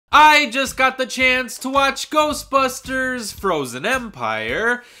I just got the chance to watch Ghostbusters Frozen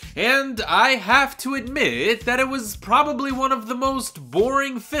Empire, and I have to admit that it was probably one of the most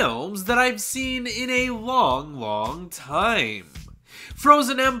boring films that I've seen in a long time.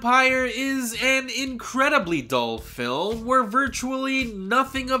 Frozen Empire is an incredibly dull film where virtually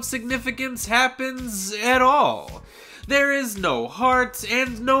nothing of significance happens at all. There is no heart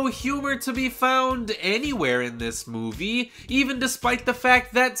and no humor to be found anywhere in this movie, even despite the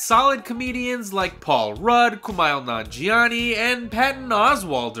fact that solid comedians like Paul Rudd, Kumail Nanjiani, and Patton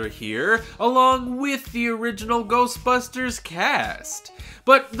Oswalt are here, along with the original Ghostbusters cast.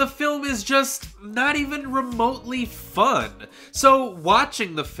 But the film is just not even remotely fun, so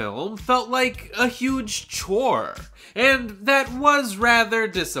watching the film felt like a huge chore. And that was rather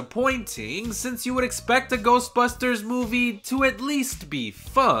disappointing, since you would expect a Ghostbusters movie to at least be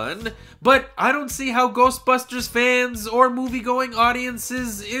fun, but I don't see how Ghostbusters fans or movie-going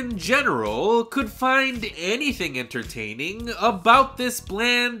audiences in general could find anything entertaining about this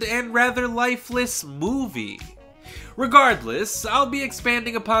bland and rather lifeless movie. Regardless, I'll be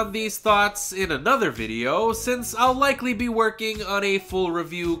expanding upon these thoughts in another video, since I'll likely be working on a full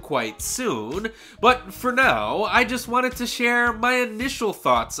review quite soon, but for now, I just wanted to share my initial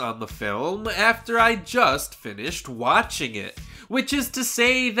thoughts on the film after I just finished watching it, which is to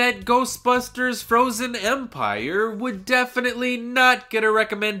say that Ghostbusters Frozen Empire would definitely not get a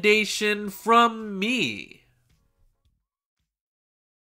recommendation from me.